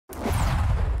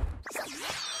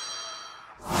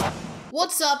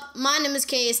What's up? My name is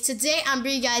KAYZ. Today I'm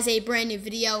bringing you guys a brand new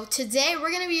video. Today we're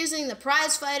going to be using the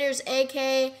Prizefighters,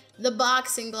 aka the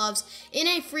boxing gloves, in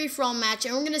a free-for-all match,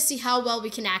 and we're going to see how well we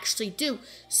can actually do.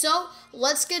 So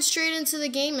let's get straight into the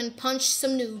game and punch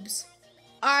some noobs.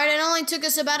 Alright, it only took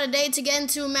us about a day to get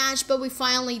into a match, but we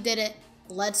finally did it.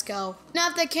 Let's go. Now,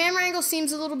 if the camera angle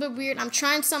seems a little bit weird, I'm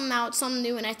trying something out, something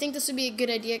new, and I think this would be a good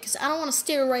idea because I don't want to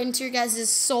stare right into your guys'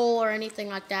 soul or anything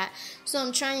like that. So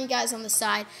I'm trying you guys on the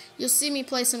side. You'll see me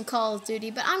play some Call of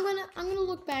Duty, but I'm gonna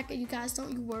look back at you guys.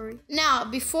 Don't you worry. Now,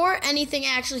 before anything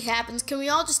actually happens, can we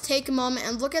all just take a moment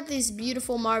and look at these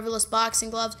beautiful, marvelous boxing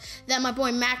gloves that my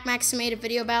boy Max made a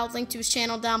video about? Link to his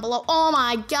channel down below. Oh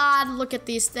my God! Look at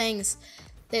these things.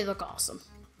 They look awesome.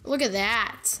 Look at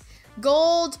that.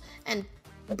 Gold and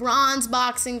bronze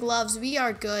boxing gloves. We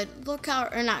are good. Look how,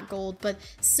 or not gold, but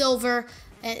silver.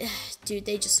 And, dude,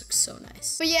 they just look so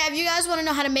nice. But yeah, if you guys want to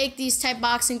know how to make these type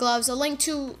boxing gloves, a link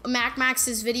to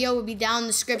Max's video will be down in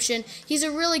the description. He's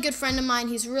a really good friend of mine.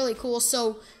 He's really cool,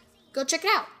 so go check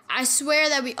it out. I swear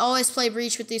that we always play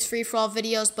Breach with these free-for-all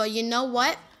videos, but you know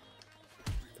what?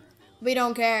 We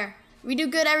don't care. We do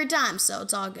good every time, so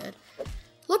it's all good.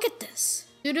 Look at this.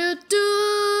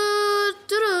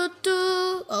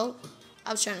 Oh,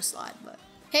 I was trying to slide, but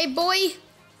hey, boy,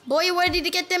 you ready to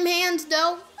get them hands,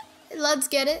 though? Let's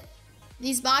get it.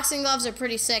 These boxing gloves are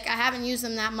pretty sick. I haven't used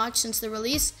them that much since the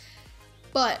release,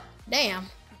 but damn.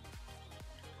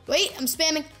 Wait, I'm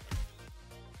spamming.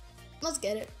 Let's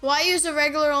get it. Why use a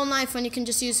regular old knife when you can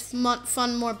just use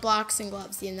fun more boxing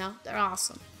gloves, you know? They're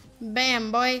awesome.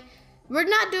 Bam, boy. We're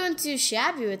not doing too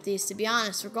shabby with these, to be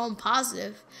honest. We're going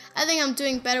positive. I think I'm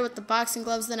doing better with the boxing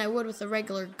gloves than I would with a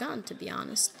regular gun, to be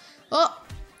honest.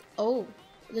 Oh,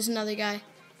 there's another guy.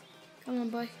 Come on,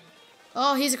 boy.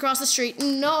 Oh, he's across the street.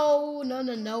 No.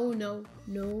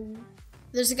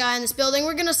 There's a guy in this building.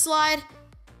 We're gonna slide.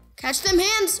 Catch them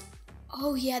hands.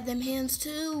 Oh, he had them hands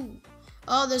too.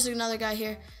 Oh, there's another guy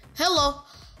here. Hello.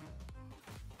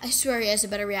 I swear he has a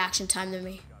better reaction time than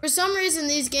me. For some reason,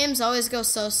 these games always go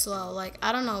so slow. Like,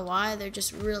 I don't know why. They're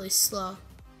just really slow.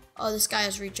 Oh, this guy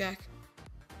has reject.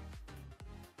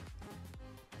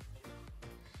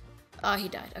 Oh, he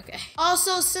died. Okay.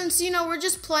 Also, since, you know, we're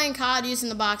just playing COD using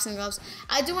the boxing gloves,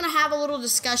 I do want to have a little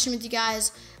discussion with you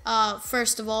guys,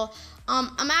 first of all.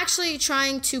 I'm actually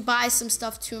trying to buy some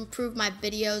stuff to improve my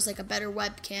videos, like a better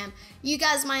webcam. You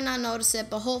guys might not notice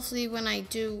it, but hopefully when I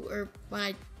do, or when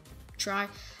I try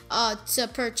to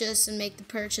purchase and make the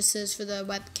purchases for the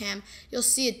webcam, you'll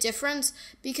see a difference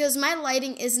because my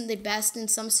lighting isn't the best in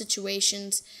some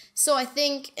situations. So I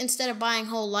think instead of buying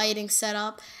whole lighting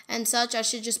setup and such, I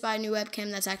should just buy a new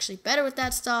webcam that's actually better with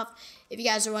that stuff. If you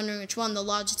guys are wondering which one, the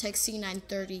Logitech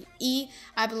C930E.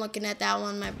 I've been looking at that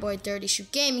one. My boy Dirty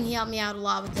Shoot Gaming, he helped me out a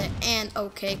lot with it, and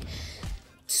OK.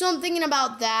 So I'm thinking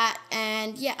about that,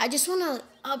 and yeah, I just want to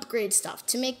upgrade stuff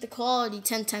to make the quality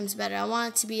 10 times better. I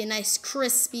want it to be a nice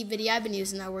crispy video. I've been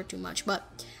using that word too much,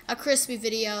 but a crispy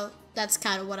video, that's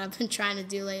kind of what I've been trying to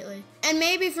do lately. And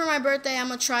maybe for my birthday, I'm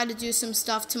going to try to do some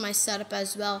stuff to my setup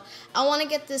as well. I want to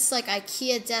get this like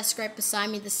IKEA desk right beside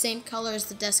me, the same color as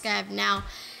the desk I have now.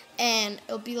 And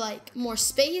it'll be like more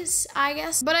space, I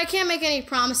guess. But I can't make any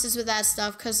promises with that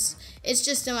stuff because it's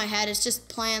just in my head. It's just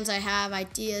plans I have,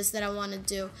 ideas that I want to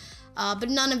do. But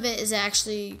none of it is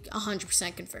actually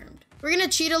 100% confirmed. We're going to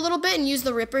cheat a little bit and use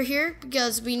the Ripper here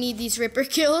because we need these Ripper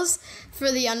kills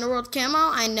for the Underworld camo.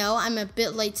 I know I'm a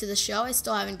bit late to the show. I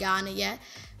still haven't gotten it yet.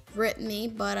 Rip me,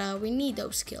 but we need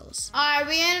those kills. Alright,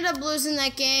 we ended up losing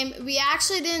that game. We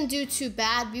actually didn't do too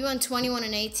bad. We went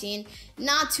 21-18.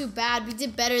 Not too bad. We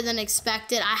did better than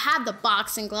expected. I had the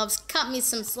boxing gloves. Cut me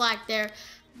some slack there.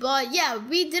 But yeah,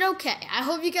 we did okay. I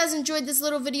hope you guys enjoyed this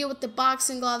little video with the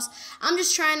boxing gloves. I'm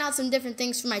just trying out some different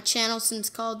things for my channel since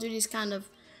Call of Duty's kind of,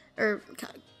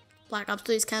 Black Ops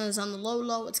 3 is kind of on the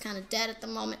low. It's kind of dead at the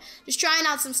moment. Just trying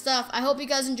out some stuff. I hope you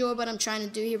guys enjoy what I'm trying to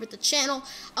do here with the channel.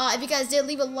 If you guys did,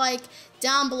 leave a like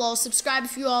down below. Subscribe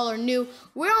if you all are new.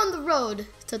 We're on the road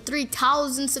to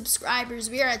 3,000 subscribers.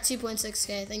 We are at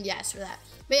 2.6K. Thank you guys for that.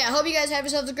 But yeah, I hope you guys have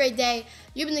yourselves a great day.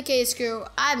 You've been the KAYZ crew.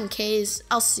 I've been KAYZ.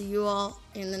 I'll see you all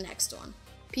in the next one.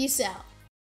 Peace out.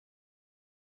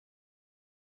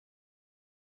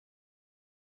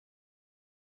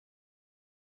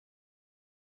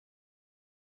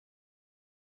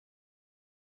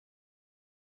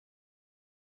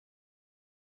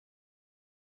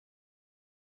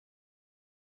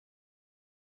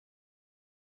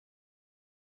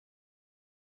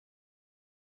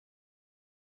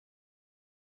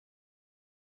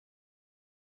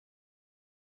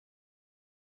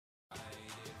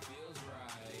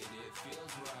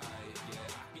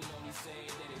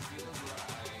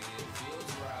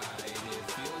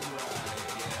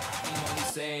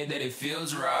 say that it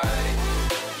feels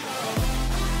right.